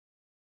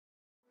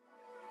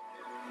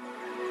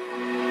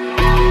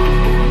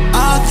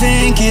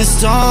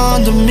it's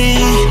dawned on me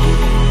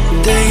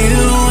that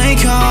you ain't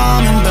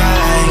coming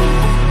back.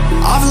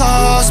 I've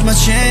lost my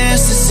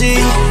chance to see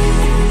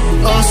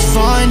us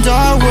find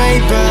our way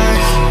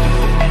back.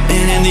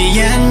 And in the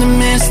end,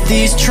 amidst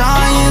these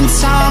trying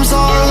times,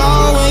 I'll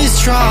always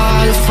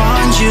try to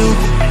find you.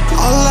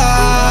 I'll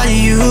lie to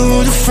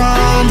you to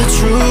find the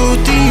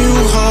truth that you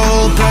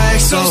hold back.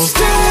 So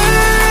stay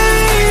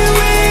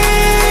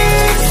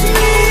with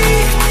me,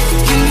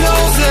 you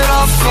know that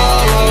I'll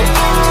follow.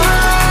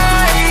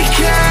 I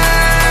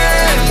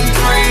can't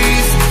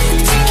breathe,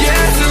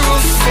 together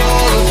we'll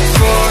fall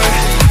apart.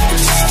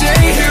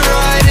 Stay here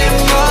right in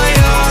my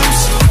arms,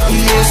 and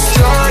we'll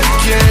start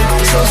again.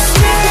 So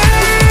stay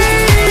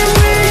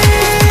with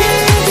me,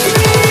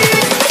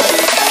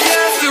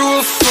 together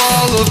we'll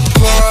fall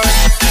apart.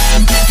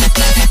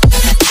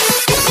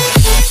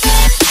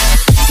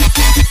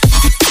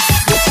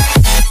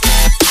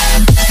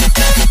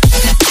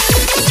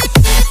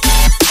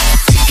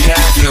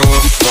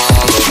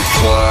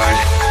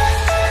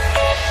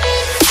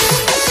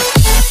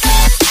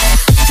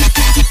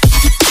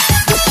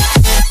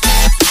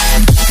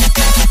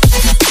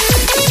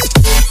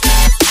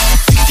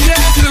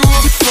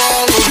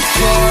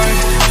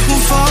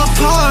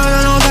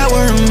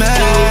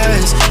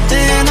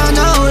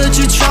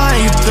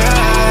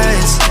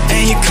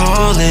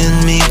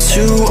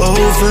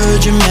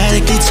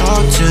 Dramatically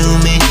talk to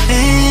me,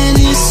 and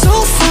it's so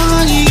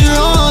funny, you're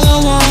all I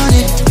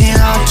wanted, and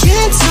I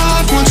can't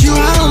talk, want you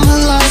out of my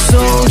life,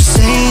 so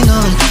say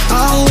none.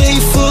 I'll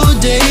wait for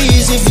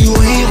days if you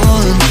ain't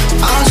one,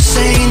 I'll just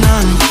say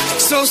none.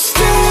 So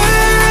stay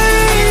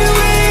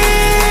with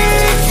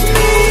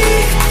me,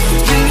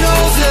 you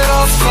know that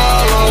I'll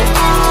follow.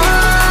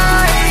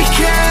 I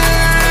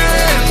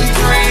can't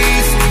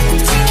breathe,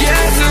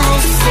 together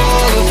we'll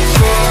fall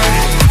apart.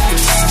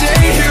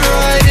 Stay here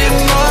right in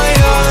my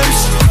arms,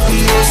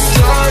 we'll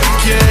start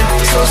again.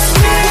 So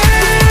stay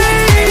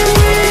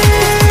with me,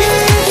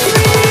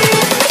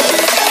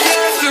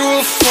 together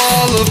we'll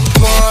fall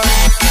apart.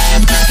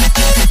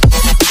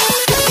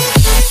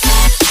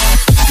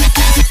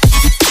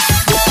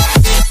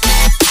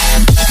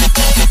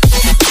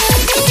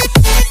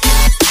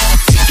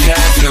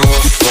 Together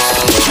we'll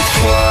fall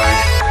apart.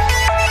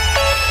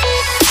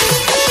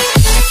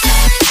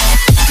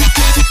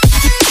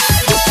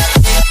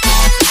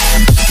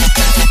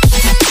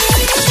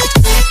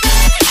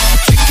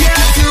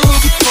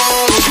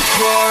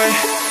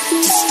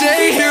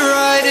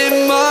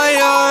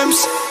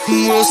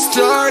 We'll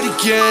start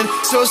again,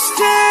 so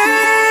stay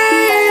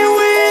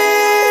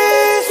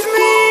with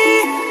me,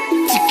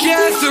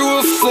 together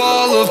we'll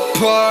fall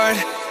apart.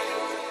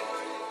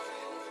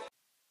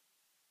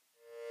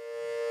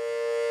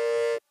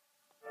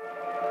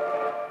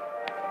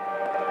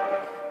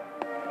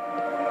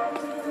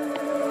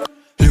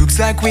 Looks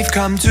like we've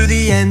come to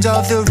the end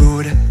of the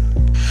road.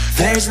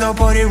 There's no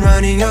point in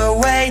running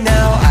away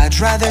now. I'd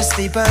rather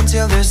sleep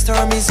until the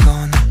storm is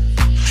gone.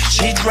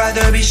 She'd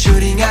rather be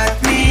shooting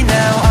at me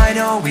now. I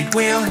know it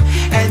will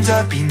end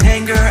up in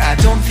anger. I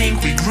don't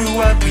think we grew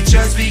up, we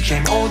just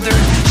became older.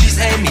 She's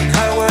aiming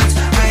her words,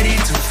 ready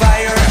to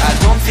fire. I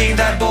don't think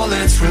that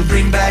bullets will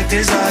bring back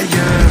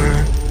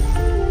desire.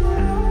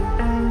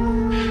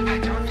 I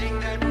don't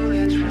think that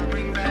bullets will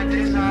bring back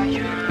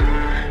desire.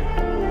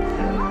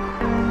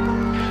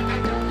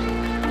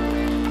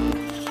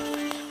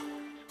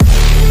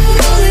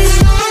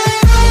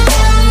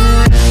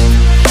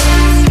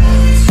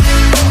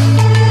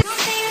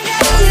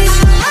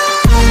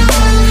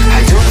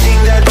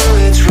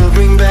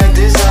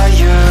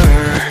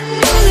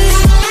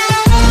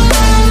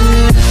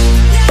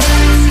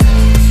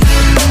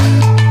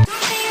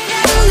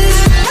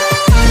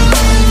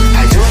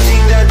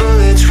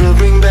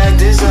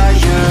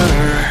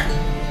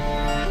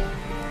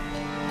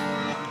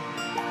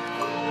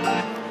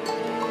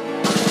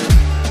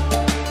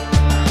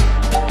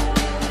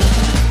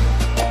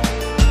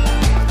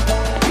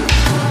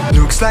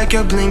 Like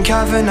a blink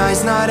of an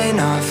eye's not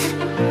enough.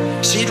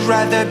 She'd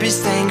rather be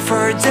staying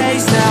for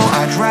days now.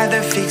 I'd rather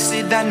fix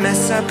it than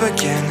mess up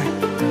again.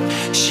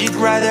 She'd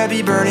rather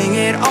be burning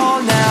it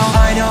all now.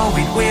 I know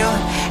it will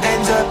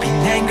end up in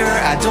anger.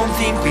 I don't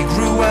think we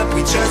grew up,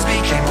 we just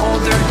became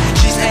older.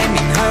 She's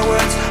aiming her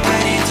words,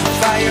 ready to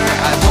fire.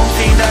 I don't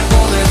think that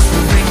bullets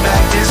will bring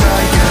back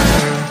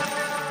desire.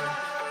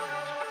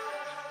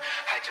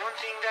 I don't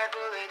think that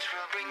bullets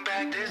will bring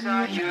back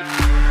desire.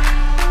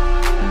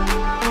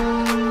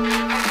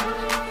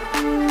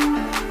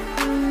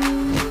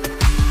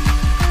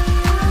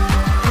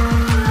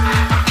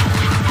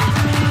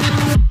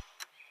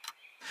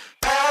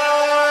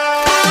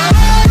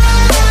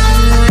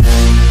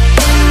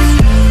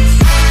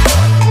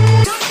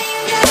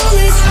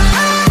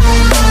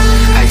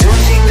 I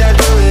don't think that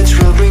bullets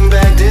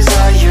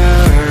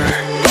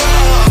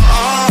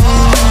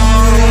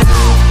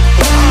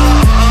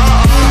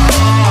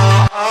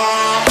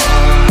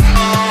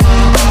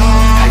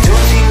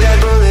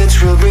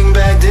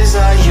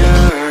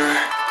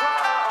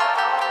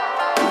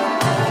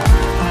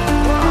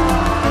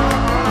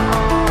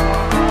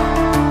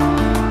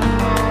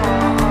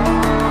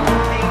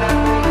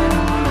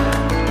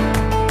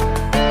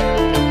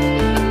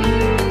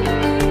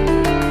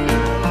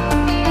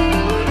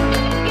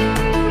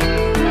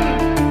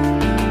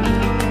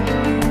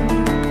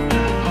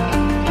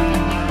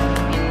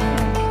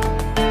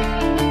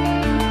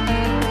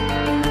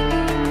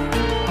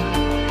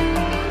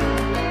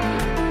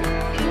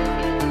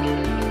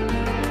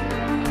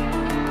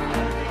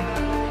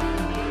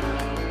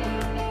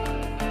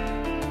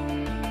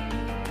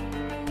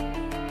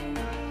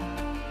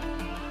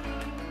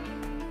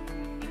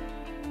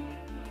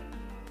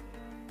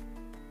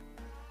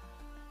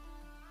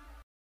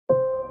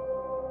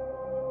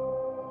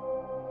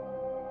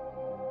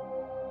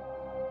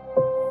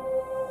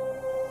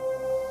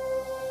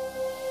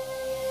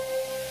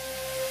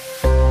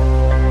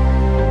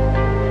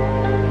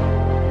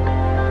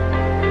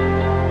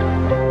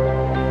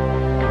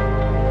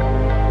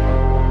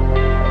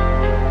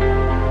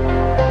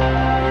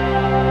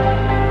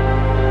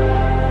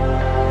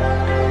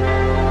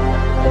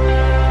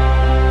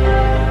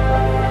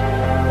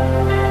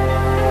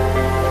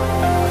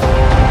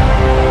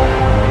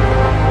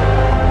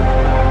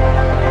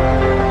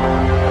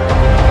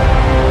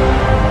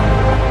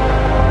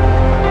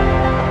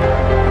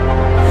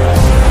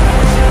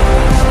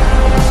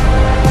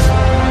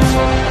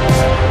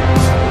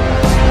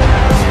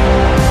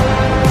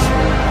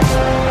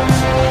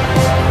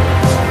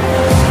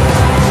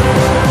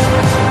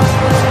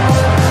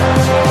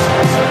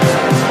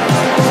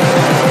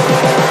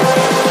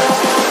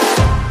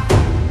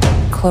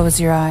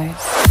Close your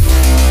eyes.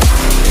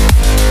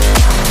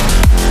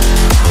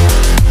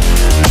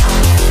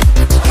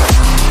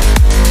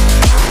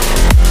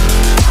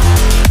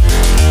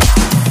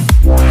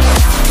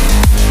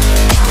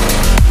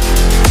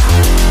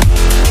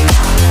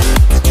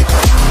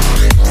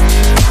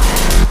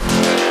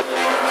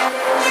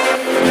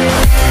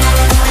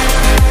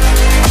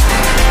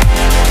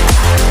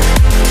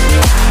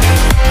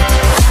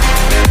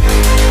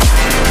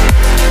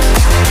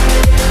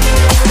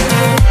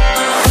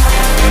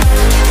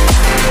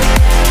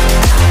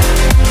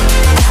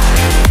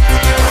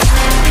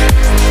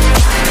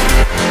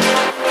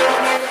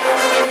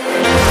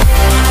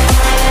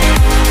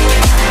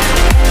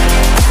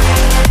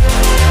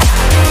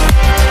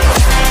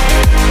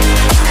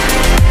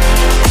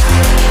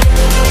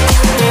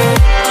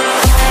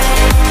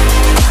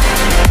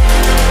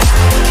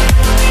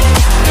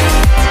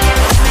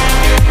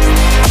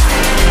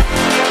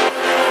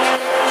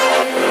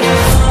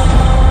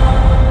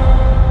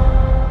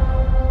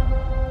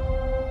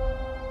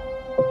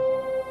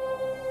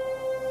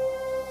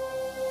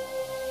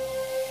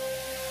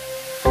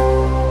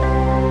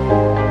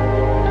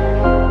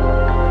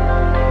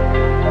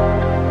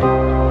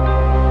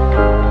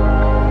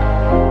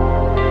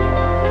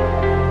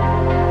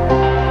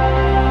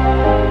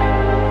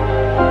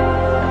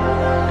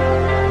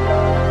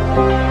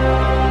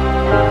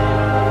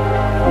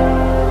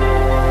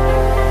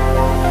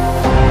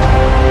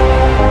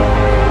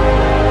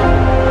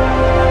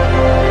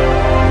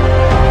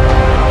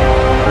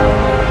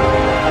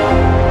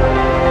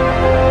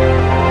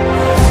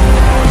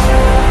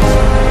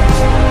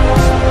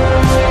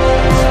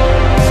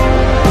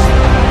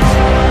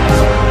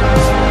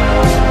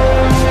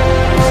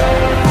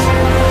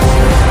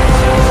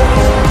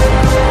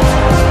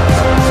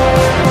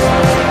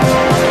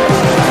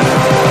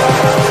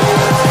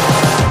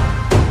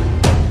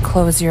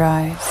 Close your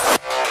eyes.